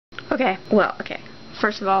Okay, well, okay.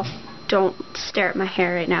 First of all, don't stare at my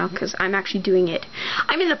hair right now, because I'm actually doing it.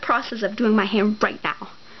 I'm in the process of doing my hair right now.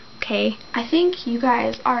 Okay? I think you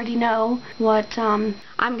guys already know what, I'm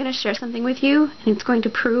gonna share something with you, and it's going to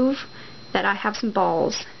prove that I have some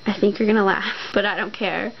balls. I think you're gonna laugh, but I don't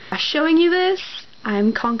care. By showing you this,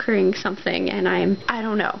 I'm conquering something, and I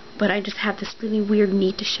don't know, but I just have this really weird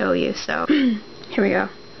need to show you, so here we go.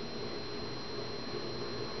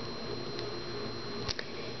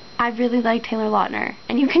 I really like Taylor Lautner,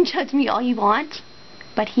 and you can judge me all you want,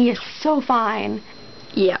 but he is so fine.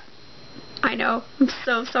 Yeah, I know. I'm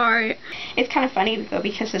so sorry. It's kind of funny though,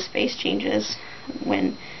 because his face changes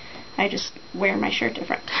when I just wear my shirt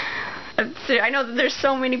different. I know that there's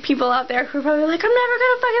so many people out there who are probably like, I'm never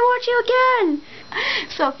gonna fucking watch you again.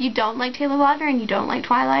 So if you don't like Taylor Lautner and you don't like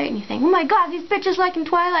Twilight and you think, oh my god, these bitches liking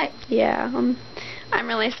Twilight. Yeah, I'm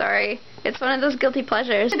really sorry. It's one of those guilty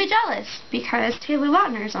pleasures to be jealous because Taylor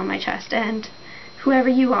Lautner is on my chest and whoever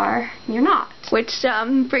you are, you're not. Which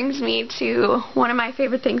brings me to one of my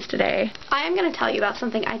favorite things today. I am going to tell you about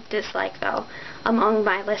something I dislike though among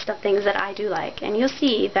my list of things that I do like, and you'll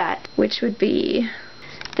see that, which would be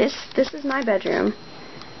this is my bedroom.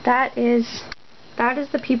 That is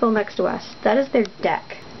the people next to us. That is their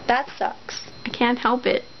deck. That sucks. I can't help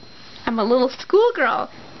it. I'm a little schoolgirl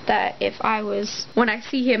that when I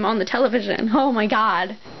see him on the television, oh my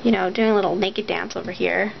god, you know, doing a little naked dance over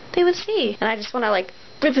here, they would see. And I just want to like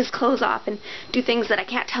rip his clothes off and do things that I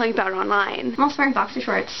can't tell you about online. I'm also wearing boxer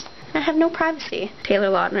shorts. I have no privacy. Taylor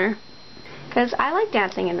Lautner. Because I like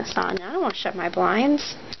dancing in the sun. I don't want to shut my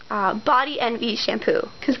blinds. Body Envy shampoo.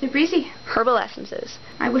 Because they're breezy. Herbal essences.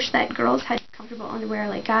 I wish that girls had comfortable underwear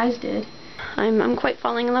like guys did. I'm quite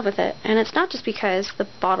falling in love with it. And it's not just because the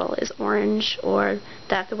bottle is orange or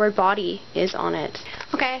that the word body is on it.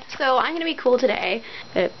 Okay, so I'm going to be cool today.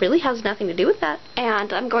 It really has nothing to do with that.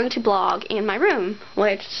 And I'm going to blog in my room,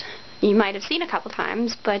 which you might have seen a couple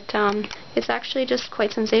times, but it's actually just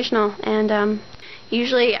quite sensational. And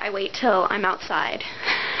usually I wait till I'm outside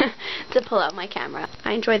to pull out my camera.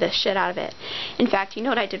 I enjoy the shit out of it. In fact, you know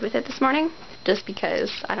what I did with it this morning? Just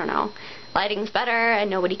because, I don't know, lighting's better and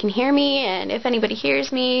nobody can hear me, and if anybody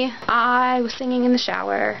hears me, I was singing in the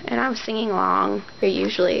shower, and I was singing along. They're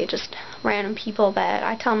usually just random people that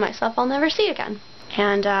I tell myself I'll never see again.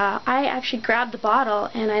 And I actually grabbed the bottle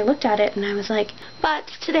and I looked at it and I was like, but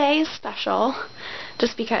today is special,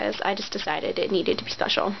 just because I just decided it needed to be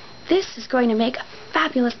special. This is going to make a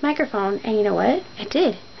fabulous microphone, and you know what? It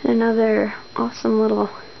did. Another awesome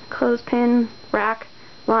little clothespin rack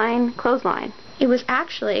line, clothesline. It was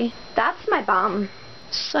actually, that's my bum.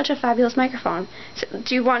 Such a fabulous microphone. So,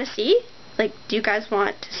 do you want to see? Like, do you guys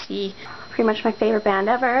want to see pretty much my favorite band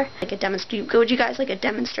ever? Like a would you guys like a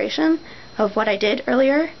demonstration of what I did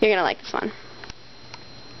earlier? You're gonna like this one.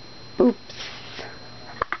 Oops.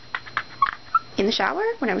 In the shower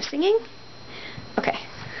when I was singing? Okay.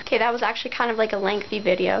 Okay, that was actually kind of like a lengthy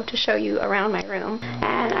video to show you around my room.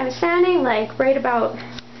 And I was standing like right about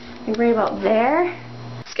there.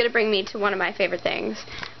 It's gonna bring me to one of my favorite things.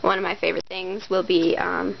 One of my favorite things will be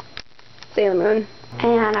Sailor Moon.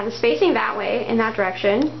 And I was facing that way, in that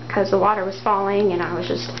direction, because the water was falling, and I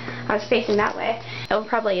was facing that way. I will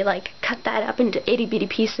probably like cut that up into itty bitty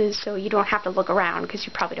pieces so you don't have to look around, because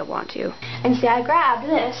you probably don't want to. And see, I grabbed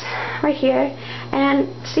this right here, and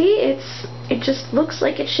see, it just looks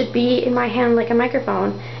like it should be in my hand like a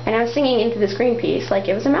microphone. And I was singing into this green piece like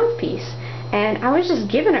it was a mouthpiece, and I was just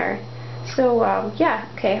giving her. So yeah,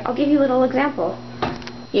 okay, I'll give you a little example.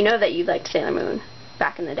 You know that you liked Sailor Moon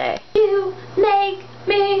back in the day. You make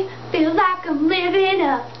me feel like I'm living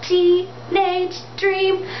a teenage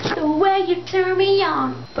dream, the way you turn me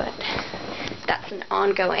on. But that's an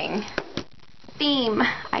ongoing theme,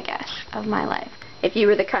 I guess, of my life. If you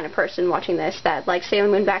were the kind of person watching this that liked Sailor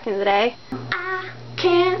Moon back in the day. I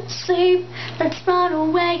can't sleep, let's run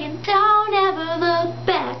away and don't ever look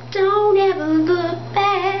back, don't ever look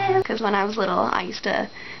back. Because when I was little, I used to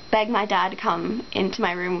beg my dad to come into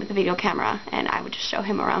my room with a video camera, and I would just show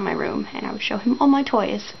him around my room, and I would show him all my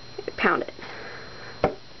toys. Pound it.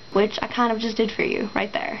 Which I kind of just did for you,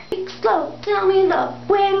 right there. Slow, tell me love,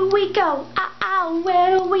 where do we go?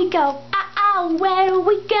 Where do we go? Where do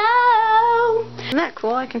we go? Isn't that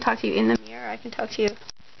cool? I can talk to you in the mirror, I can talk to you.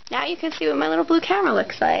 Now you can see what my little blue camera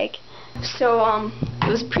looks like. So, it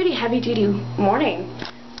was a pretty heavy-duty morning,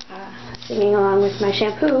 singing along with my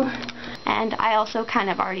shampoo. And I also kind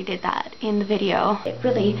of already did that in the video. It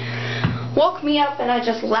really woke me up, and I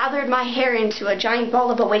just lathered my hair into a giant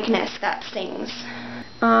ball of awakeness that sings.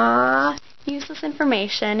 Useless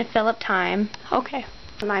information, fill up time. Okay.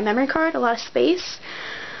 My memory card, a lot of space.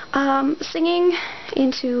 singing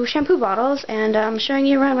into shampoo bottles and showing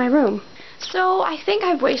you around my room. So I think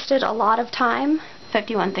I've wasted a lot of time.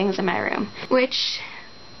 51 things in my room, which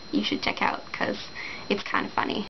you should check out because it's kind of funny.